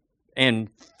 and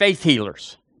faith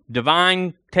healers,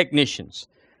 divine technicians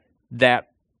that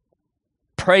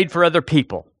prayed for other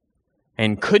people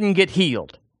and couldn't get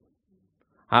healed.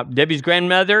 Debbie's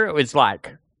grandmother was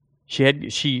like, they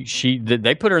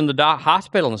put her in the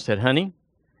hospital and said, honey,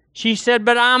 she said,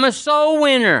 but I'm a soul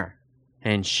winner.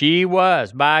 And she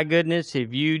was. By goodness,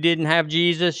 if you didn't have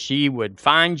Jesus, she would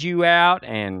find you out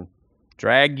and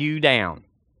drag you down.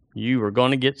 You were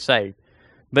going to get saved.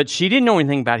 But she didn't know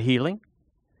anything about healing.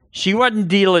 She wasn't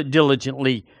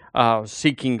diligently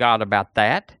seeking God about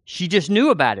that. She just knew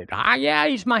about it. Yeah,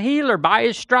 He's my healer. By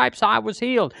His stripes I was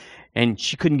healed. And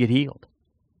she couldn't get healed.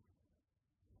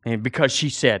 And because she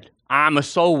said, I'm a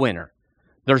soul winner.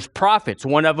 There's prophets,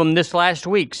 one of them this last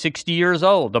week, 60 years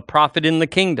old, a prophet in the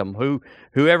kingdom,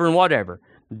 whoever and whatever,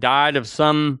 died of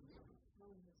some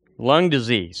lung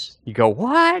disease. You go,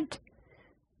 what?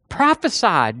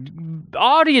 Prophesied,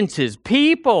 audiences,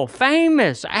 people,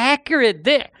 famous, accurate,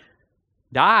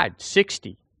 died,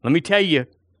 60. Let me tell you,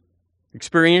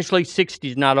 experientially, 60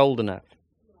 is not old enough.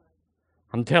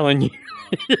 I'm telling you,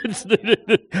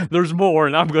 there's more,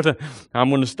 and I'm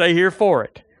gonna stay here for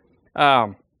it.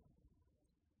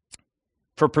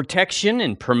 For protection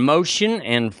and promotion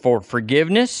and for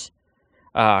forgiveness,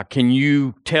 can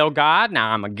you tell God,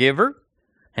 now I'm a giver,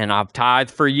 and I've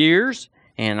tithed for years,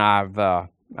 and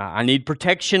I need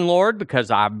protection, Lord,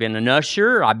 because I've been an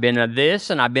usher, I've been a this,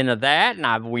 and I've been a that,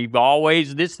 and we've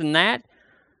always this and that.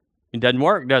 It doesn't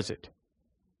work, does it?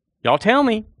 Y'all tell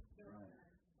me.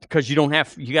 Because you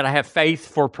got to have faith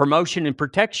for promotion and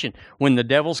protection. When the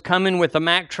devil's coming with a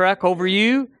Mack truck over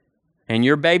you, and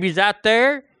your baby's out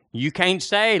there, you can't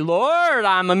say, Lord,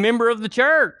 I'm a member of the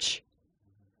church,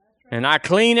 and I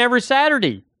clean every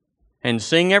Saturday, and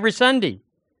sing every Sunday.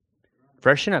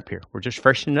 Freshen up here. We're just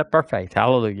freshening up our faith.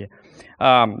 Hallelujah.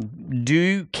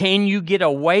 Can you get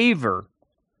a waiver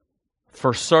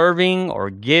for serving or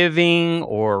giving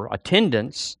or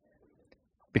attendance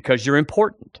because you're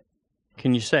important?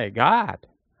 Can you say, God,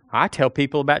 I tell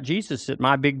people about Jesus at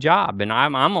my big job, and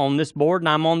I'm on this board and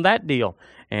I'm on that deal,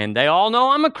 and they all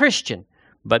know I'm a Christian,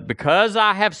 but because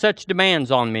I have such demands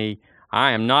on me,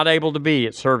 I am not able to be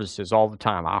at services all the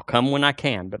time. I'll come when I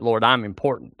can, but Lord, I'm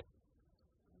important.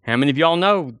 How many of y'all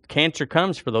know cancer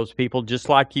comes for those people just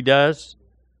like he does?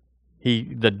 The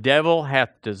devil hath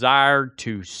desired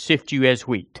to sift you as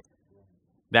wheat.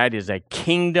 That is a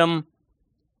kingdom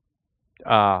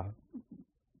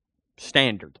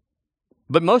standard.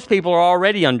 But most people are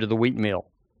already under the wheat mill,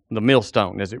 the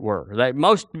millstone, as it were.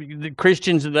 Most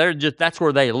Christians, that's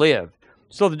where they live.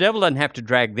 So the devil doesn't have to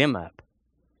drag them up.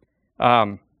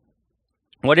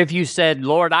 What if you said,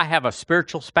 Lord, I have a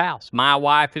spiritual spouse. My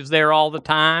wife is there all the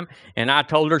time, and I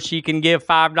told her she can give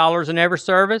 $5 in every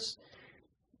service?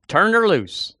 Turn her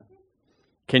loose.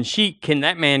 Can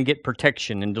that man get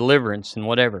protection and deliverance and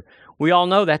whatever? We all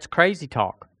know that's crazy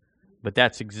talk. But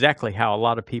that's exactly how a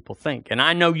lot of people think. And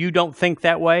I know you don't think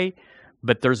that way,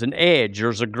 but there's an edge,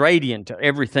 there's a gradient to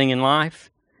everything in life.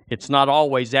 It's not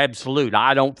always absolute.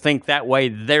 I don't think that way,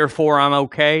 therefore I'm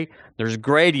okay. There's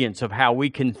gradients of how we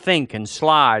can think and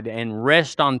slide and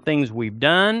rest on things we've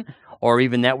done or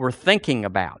even that we're thinking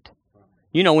about.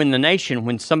 You know, in the nation,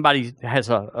 when somebody has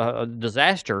a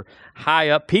disaster, high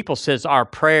up people says,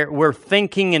 we're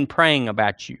thinking and praying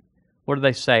about you. What do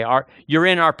they say? You're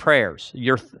in our prayers.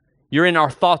 You're in our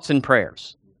thoughts and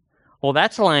prayers. Well,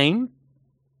 that's lame.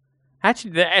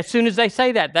 As soon as they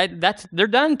say that, they're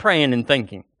done praying and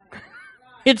thinking.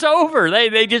 It's over.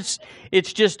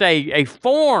 It's just a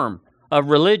form of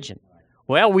religion.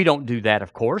 Well, we don't do that,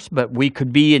 of course, but we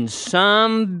could be in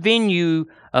some venue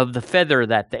of the feather of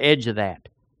that, the edge of that,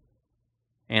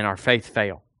 and our faith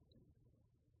fail.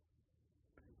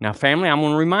 Now, family, I'm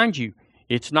going to remind you,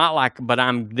 it's not like, but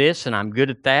I'm this and I'm good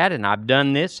at that and I've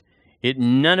done this.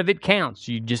 None of it counts.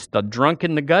 The drunk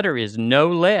in the gutter is no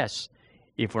less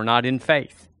if we're not in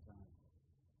faith.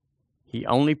 He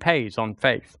only pays on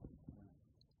faith.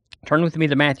 Turn with me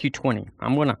to Matthew 20.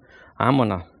 I'm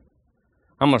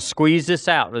gonna squeeze this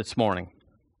out this morning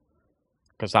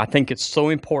because I think it's so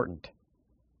important.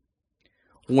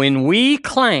 When we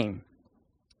claim,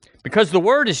 because the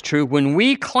word is true, when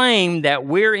we claim that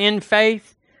we're in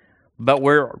faith, but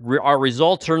our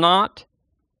results are not,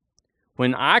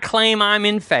 when I claim I'm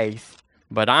in faith,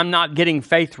 but I'm not getting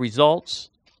faith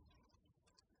results,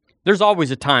 there's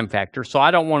always a time factor. So I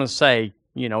don't want to say,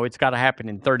 it's got to happen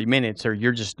in 30 minutes or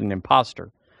you're just an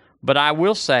imposter. But I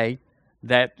will say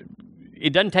that it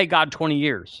doesn't take God 20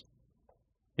 years.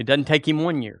 It doesn't take Him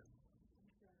 1 year.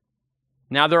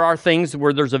 Now, there are things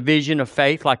where there's a vision of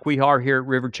faith, like we are here at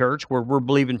River Church, where we're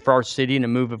believing for our city and a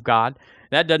move of God.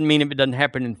 That doesn't mean if it doesn't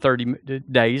happen in 30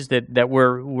 days that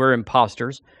we're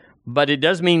imposters. But it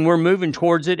does mean we're moving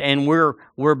towards it, and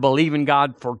we're believing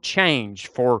God for change,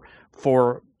 for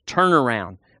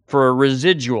turnaround, for a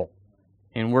residual.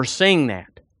 And we're seeing that.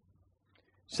 It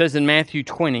says in Matthew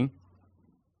 20,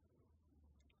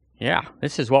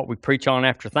 this is what we preach on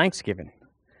after Thanksgiving.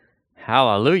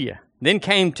 Hallelujah. Then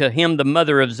came to him the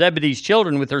mother of Zebedee's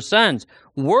children with her sons,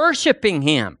 worshiping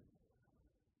him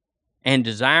and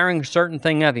desiring a certain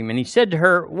thing of him. And he said to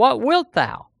her, what wilt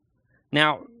thou?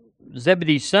 Now,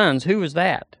 Zebedee's sons, who was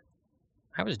that?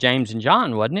 That was James and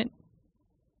John, wasn't it?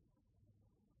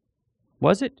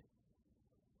 Was it?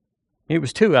 It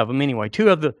was two of them anyway, two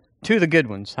of the good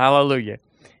ones. Hallelujah.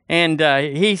 And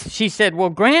she said, well,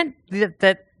 grant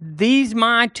that these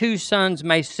my two sons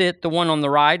may sit, the one on the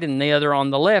right and the other on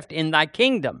the left, in thy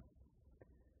kingdom.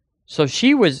 So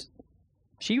she was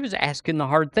asking the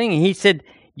hard thing. And he said,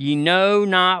 ye know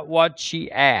not what she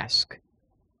asked.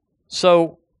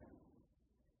 So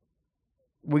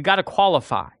we got to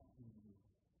qualify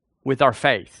with our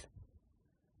faith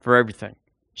for everything.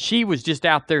 She was just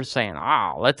out there saying,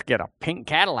 let's get a pink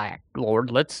Cadillac, Lord.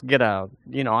 Let's get I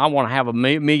want to have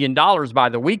 $1 million by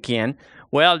the weekend.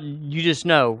 Well, you just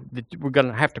know that we're going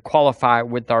to have to qualify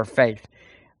with our faith.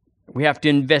 We have to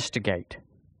investigate.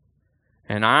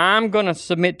 And I'm going to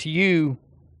submit to you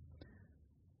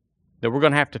that we're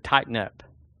going to have to tighten up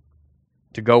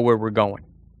to go where we're going.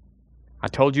 I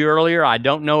told you earlier, I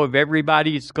don't know if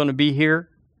everybody is going to be here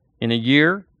in a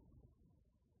year,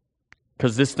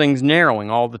 because this thing's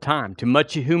narrowing all the time. To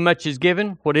much, who much is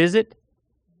given? What is it?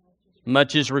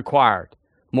 Much is required.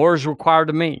 More is required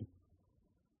of me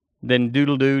than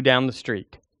doodle-doo down the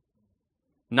street.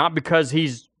 Not because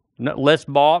he's less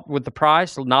bought with the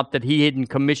price, not that he hadn't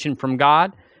commissioned from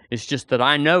God. It's just that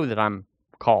I know that I'm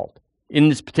called in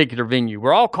this particular venue.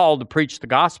 We're all called to preach the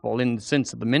gospel in the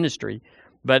sense of the ministry,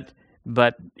 but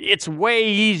it's way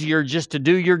easier just to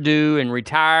do your due and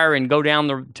retire and go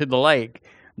down to the lake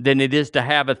than it is to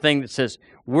have a thing that says,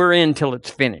 we're in till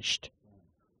it's finished.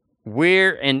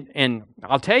 And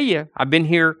I'll tell you, I've been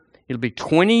here, it'll be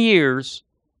 20 years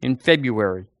in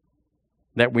February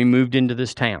that we moved into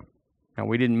this town. Now,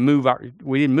 we didn't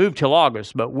move till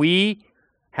August, but we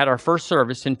had our first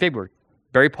service in February.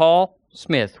 Barry Paul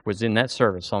Smith was in that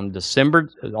service on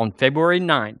February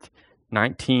 9th,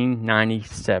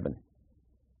 1997.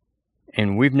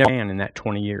 And we've never been in that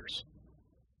 20 years.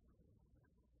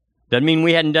 Doesn't mean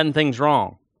we hadn't done things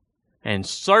wrong. And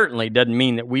certainly doesn't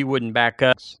mean that we wouldn't back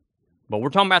up. But we're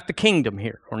talking about the kingdom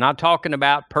here. We're not talking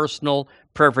about personal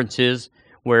preferences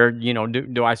where,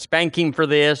 do I spank him for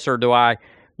this or do I,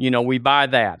 we buy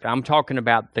that. I'm talking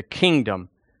about the kingdom.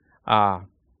 As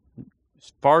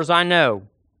far as I know,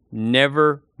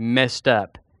 never messed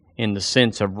up in the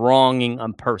sense of wronging a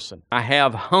person. I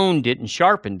have honed it and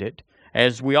sharpened it,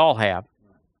 as we all have.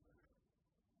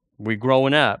 We're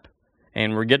growing up.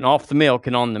 And we're getting off the milk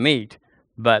and on the meat.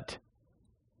 But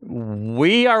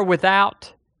we are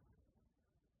without,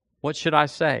 what should I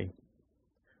say?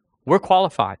 We're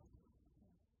qualified.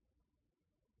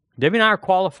 Debbie and I are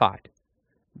qualified.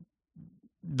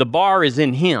 The bar is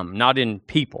in him, not in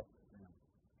people.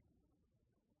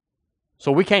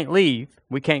 So we can't leave.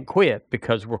 We can't quit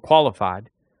because we're qualified.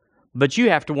 But you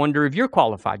have to wonder if you're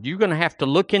qualified. You're going to have to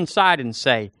look inside and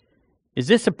say, is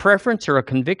this a preference or a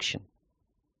conviction?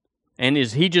 And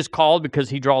is he just called because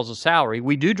he draws a salary?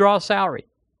 We do draw a salary.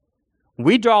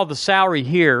 We draw the salary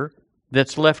here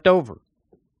that's left over.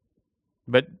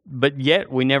 But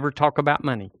yet we never talk about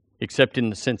money, except in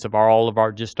the sense of all of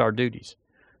our duties.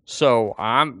 So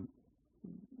I'm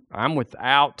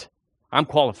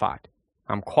qualified.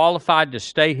 I'm qualified to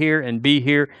stay here and be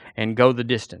here and go the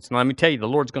distance. And let me tell you, the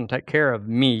Lord's going to take care of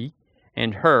me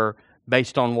and her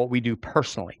based on what we do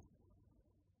personally.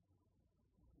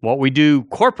 What we do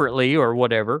corporately or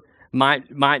whatever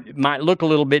might look a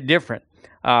little bit different.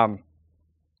 I'm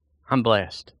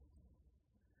blessed.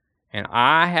 And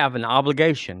I have an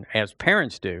obligation, as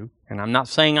parents do, and I'm not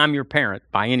saying I'm your parent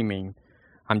by any means.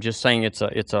 I'm just saying it's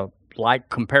a like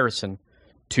comparison,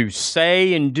 to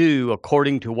say and do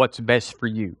according to what's best for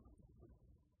you.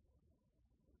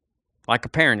 Like a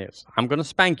parent is. I'm going to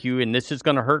spank you, and this is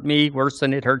going to hurt me worse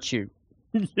than it hurts you.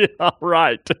 Yeah,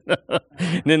 right.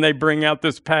 And then they bring out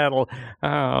this paddle.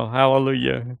 Oh,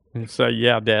 hallelujah. And say,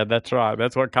 yeah, Dad, that's right.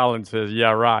 That's what Colin says.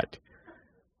 Yeah, right.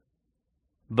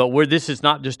 But this is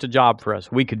not just a job for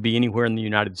us. We could be anywhere in the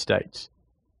United States.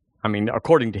 I mean,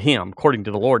 according to him, according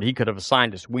to the Lord, he could have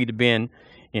assigned us. We'd have been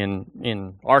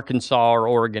in Arkansas or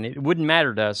Oregon. It wouldn't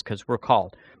matter to us because we're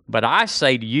called. But I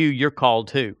say to you, you're called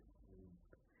too.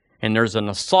 And there's an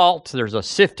assault, there's a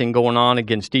sifting going on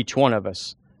against each one of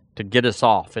us to get us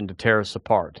off and to tear us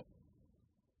apart.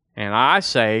 And I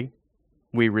say,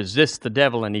 we resist the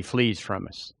devil and he flees from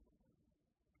us.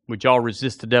 Would y'all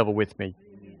resist the devil with me?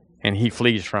 And he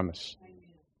flees from us.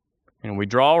 And we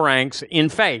draw ranks in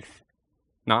faith.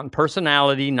 Not in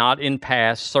personality, not in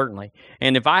past, certainly.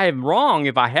 And if I am wrong,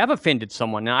 if I have offended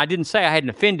someone, now I didn't say I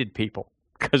hadn't offended people,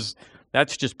 because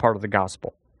that's just part of the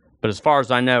gospel. But as far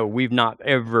as I know, we've not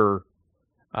ever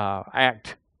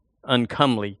act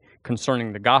uncomely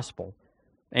concerning the gospel.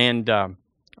 And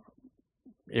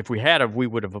if we had, we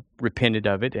would have repented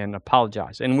of it and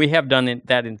apologized. And we have done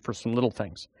that for some little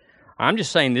things. I'm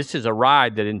just saying this is a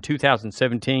ride that in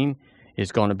 2017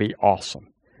 is going to be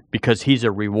awesome, because He's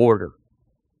a rewarder.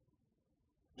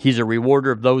 He's a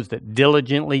rewarder of those that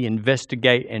diligently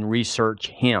investigate and research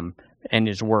Him and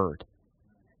His Word.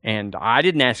 And I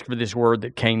didn't ask for this word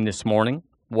that came this morning.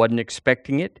 Wasn't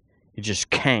expecting it. It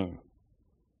just came.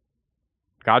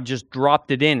 God just dropped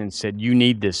it in and said, you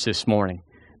need this morning.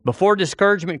 Before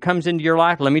discouragement comes into your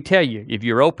life, let me tell you, if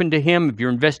you're open to Him, if you're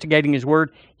investigating His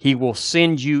Word, He will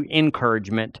send you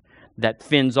encouragement that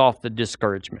fends off the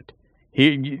discouragement.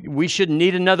 We shouldn't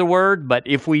need another word, but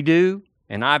if we do,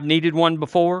 and I've needed one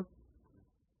before,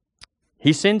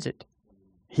 He sends it.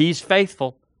 He's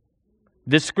faithful.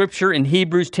 This scripture in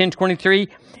Hebrews 10:23,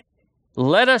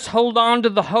 let us hold on to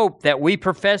the hope that we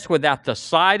profess without the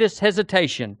slightest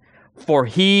hesitation, for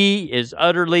He is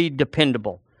utterly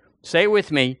dependable. Say it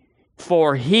with me.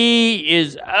 For He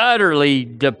is utterly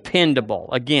dependable.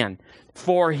 Again,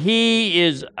 for He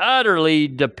is utterly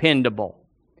dependable.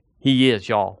 He is,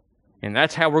 y'all. And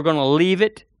that's how we're going to leave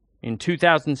it in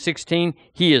 2016.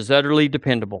 He is utterly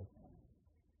dependable.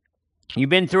 You've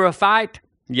been through a fight?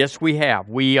 Yes, we have.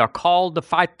 We are called to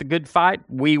fight the good fight.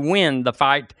 We win the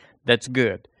fight that's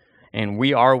good. And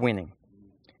we are winning.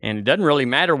 And it doesn't really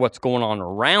matter what's going on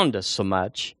around us so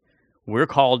much. We're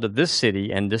called to this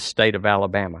city and this state of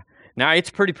Alabama. Now, it's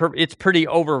pretty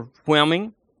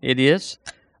overwhelming. It is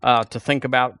to think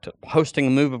about hosting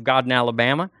a move of God in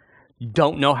Alabama.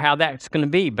 Don't know how that's going to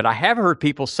be, but I have heard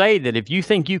people say that if you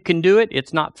think you can do it,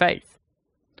 it's not faith.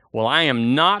 Well, I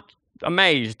am not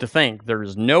amazed to think there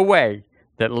is no way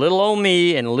that little old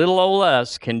me and little old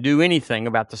us can do anything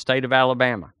about the state of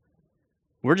Alabama.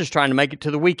 We're just trying to make it to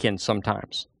the weekend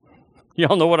sometimes.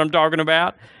 Y'all know what I'm talking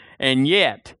about? And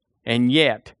yet,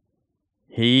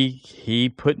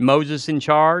 he put Moses in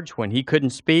charge when he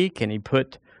couldn't speak, and he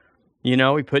put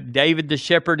David the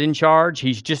shepherd in charge.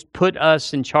 He's just put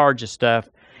us in charge of stuff,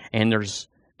 and there's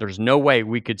no way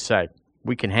we could say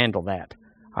we can handle that.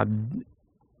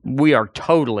 We are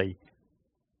totally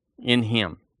in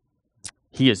Him.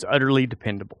 He is utterly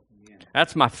dependable.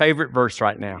 That's my favorite verse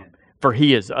right now. For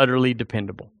He is utterly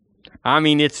dependable. I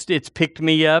mean, it's picked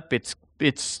me up.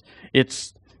 It's.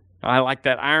 I like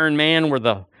that Iron Man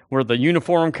where the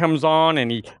uniform comes on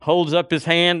and he holds up his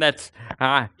hand. That's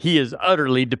He is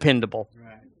utterly dependable.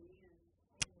 Right.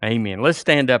 Amen. Let's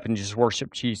stand up and just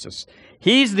worship Jesus.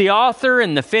 He's the author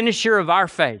and the finisher of our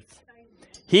faith.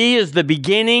 He is the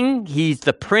beginning. He's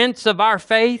the prince of our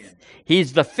faith.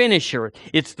 He's the finisher.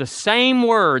 It's the same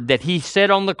word that He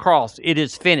said on the cross. It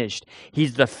is finished.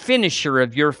 He's the finisher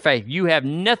of your faith. You have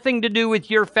nothing to do with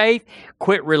your faith.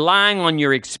 Quit relying on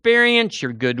your experience,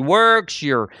 your good works,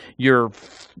 you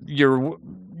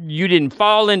didn't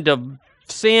fall into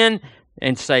sin,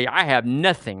 and say, I have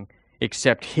nothing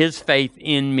except His faith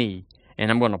in me,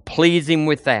 and I'm going to please Him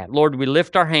with that. Lord, we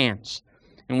lift our hands,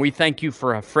 and we thank You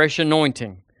for a fresh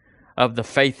anointing of the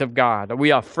faith of God.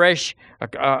 We are fresh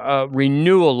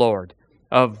renewal, Lord,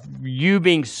 of You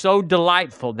being so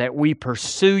delightful that we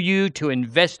pursue You to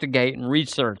investigate and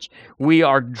research. We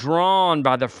are drawn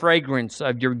by the fragrance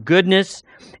of Your goodness,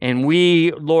 and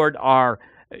we, Lord, are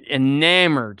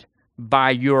enamored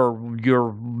by your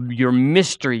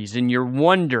mysteries and Your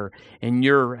wonder and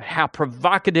how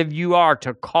provocative You are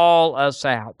to call us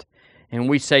out. And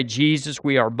we say, Jesus,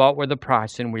 we are bought with a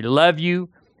price, and we love You,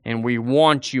 and we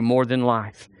want You more than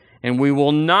life. And we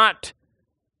will not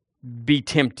be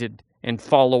tempted and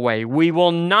fall away. We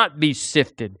will not be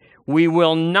sifted. We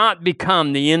will not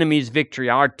become the enemy's victory.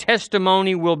 Our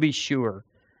testimony will be sure.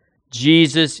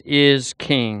 Jesus is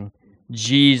King.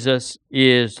 Jesus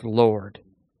is Lord.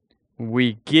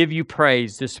 We give You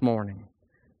praise this morning.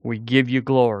 We give You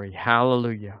glory.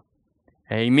 Hallelujah.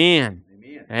 Amen.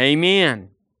 Amen. Amen.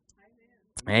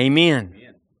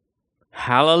 Amen.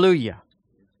 Hallelujah.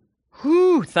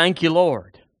 Whew, thank You,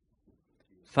 Lord.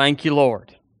 Thank You,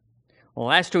 Lord. Well,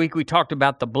 last week we talked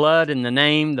about the blood and the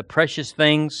name, the precious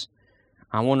things.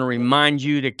 I want to remind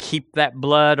you to keep that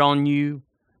blood on you.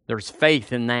 There's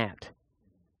faith in that.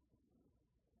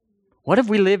 What if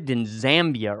we lived in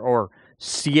Zambia or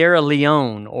Sierra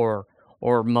Leone or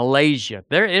Malaysia?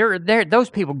 Those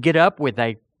people get up with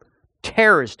a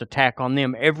terrorist attack on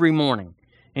them every morning.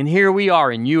 And here we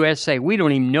are in USA. We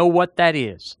don't even know what that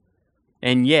is.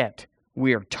 And yet,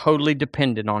 we are totally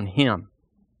dependent on Him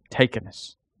taken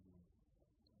us.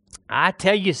 I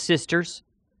tell you, sisters,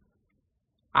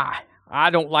 I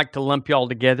don't like to lump y'all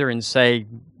together and say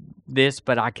this,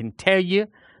 but I can tell you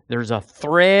there's a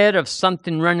thread of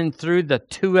something running through the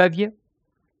two of you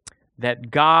that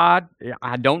God,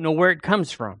 I don't know where it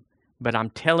comes from, but I'm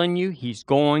telling you, He's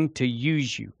going to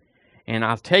use you. And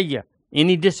I'll tell you,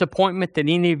 any disappointment that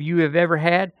any of you have ever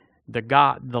had,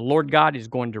 the Lord God is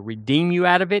going to redeem you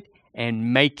out of it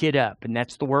and make it up. And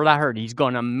that's the word I heard. He's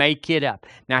going to make it up.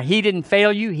 Now, He didn't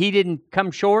fail you. He didn't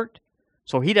come short.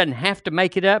 So He doesn't have to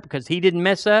make it up because He didn't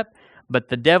mess up. But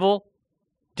the devil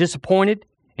disappointed,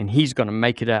 and he's going to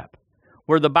make it up.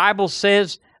 Where the Bible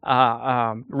says,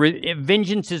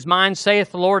 vengeance is mine,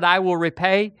 saith the Lord, I will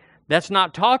repay. That's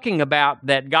not talking about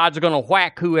that God's going to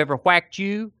whack whoever whacked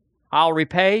you. I'll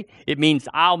repay. It means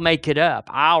I'll make it up.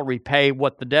 I'll repay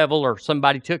what the devil or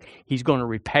somebody took. He's going to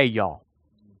repay y'all.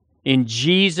 In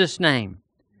Jesus' name.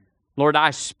 Lord,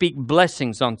 I speak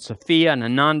blessings on Sophia and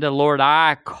Ananda. Lord,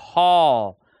 I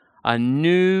call a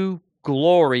new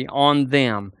glory on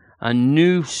them, a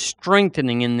new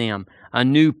strengthening in them, a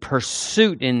new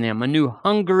pursuit in them, a new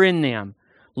hunger in them.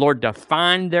 Lord, to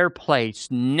find their place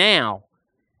now.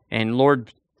 And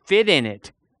Lord, fit in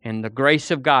it. And the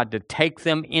grace of God to take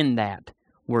them in that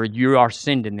where you are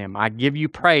sending them. I give you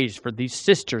praise for these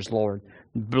sisters, Lord.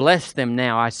 Bless them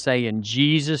now, I say in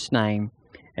Jesus' name.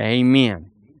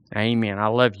 Amen. Amen. I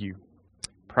love you.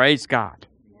 Praise God.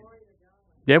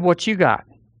 Deb, what you got?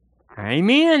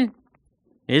 Amen.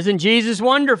 Isn't Jesus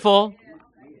wonderful?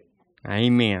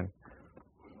 Amen.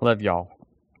 Love y'all.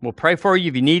 We'll pray for you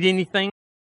if you need anything.